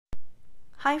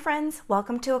Hi friends,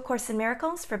 welcome to A Course in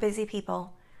Miracles for Busy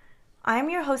People. I'm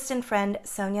your host and friend,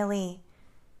 Sonia Lee.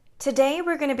 Today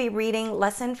we're going to be reading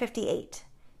Lesson 58.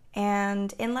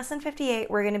 And in Lesson 58,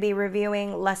 we're going to be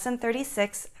reviewing Lesson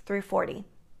 36 through 40.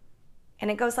 And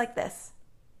it goes like this.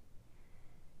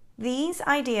 These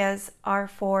ideas are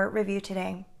for review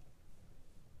today.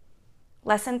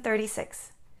 Lesson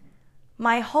 36.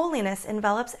 My holiness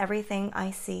envelops everything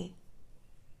I see.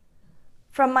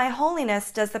 From my holiness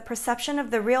does the perception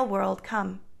of the real world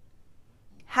come.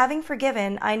 Having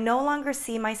forgiven, I no longer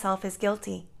see myself as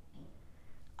guilty.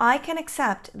 I can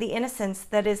accept the innocence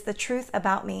that is the truth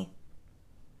about me.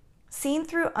 Seen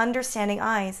through understanding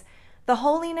eyes, the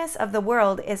holiness of the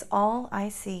world is all I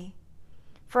see,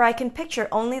 for I can picture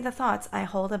only the thoughts I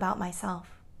hold about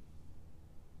myself.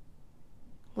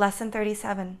 Lesson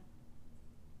 37.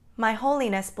 My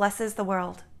holiness blesses the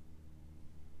world.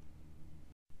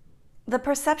 The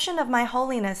perception of my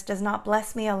holiness does not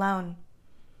bless me alone.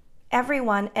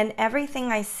 Everyone and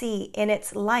everything I see in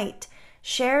its light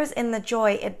shares in the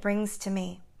joy it brings to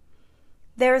me.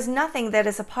 There is nothing that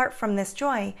is apart from this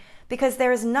joy, because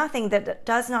there is nothing that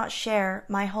does not share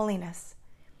my holiness.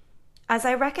 As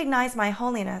I recognize my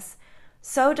holiness,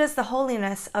 so does the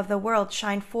holiness of the world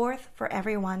shine forth for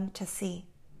everyone to see.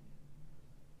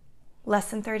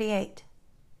 Lesson 38.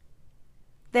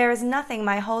 There is nothing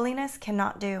my holiness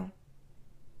cannot do.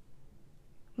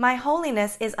 My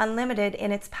holiness is unlimited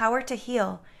in its power to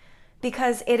heal,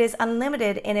 because it is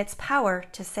unlimited in its power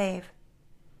to save.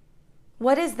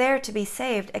 What is there to be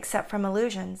saved except from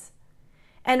illusions?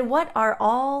 And what are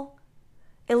all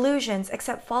illusions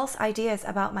except false ideas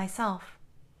about myself?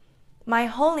 My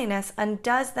holiness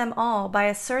undoes them all by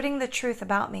asserting the truth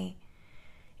about me.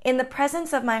 In the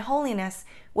presence of my holiness,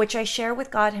 which I share with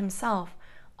God Himself,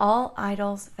 all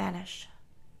idols vanish.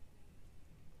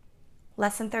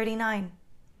 Lesson 39.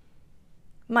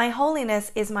 My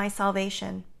holiness is my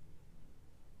salvation.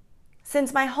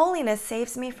 Since my holiness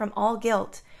saves me from all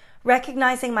guilt,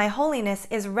 recognizing my holiness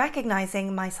is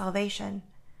recognizing my salvation.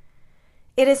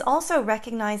 It is also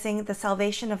recognizing the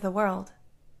salvation of the world.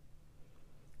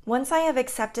 Once I have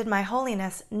accepted my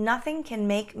holiness, nothing can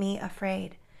make me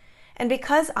afraid. And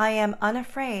because I am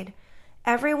unafraid,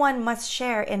 everyone must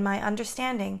share in my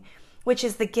understanding, which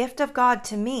is the gift of God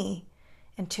to me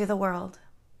and to the world.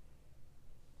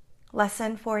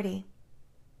 Lesson 40.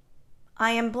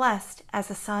 I am blessed as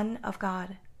a son of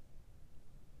God.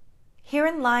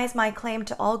 Herein lies my claim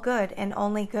to all good and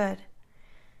only good.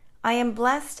 I am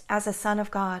blessed as a son of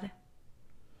God.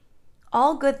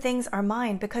 All good things are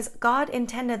mine because God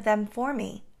intended them for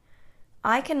me.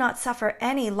 I cannot suffer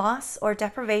any loss or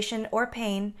deprivation or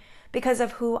pain because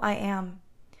of who I am.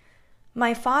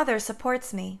 My Father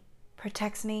supports me,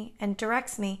 protects me, and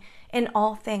directs me in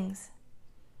all things.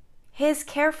 His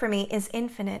care for me is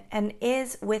infinite and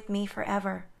is with me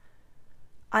forever.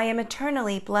 I am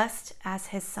eternally blessed as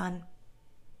His son.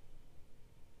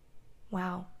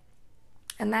 Wow.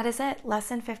 And that is it,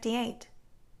 Lesson 58.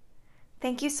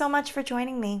 Thank you so much for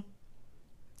joining me.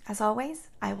 As always,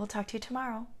 I will talk to you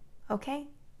tomorrow. Okay,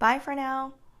 bye for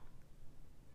now.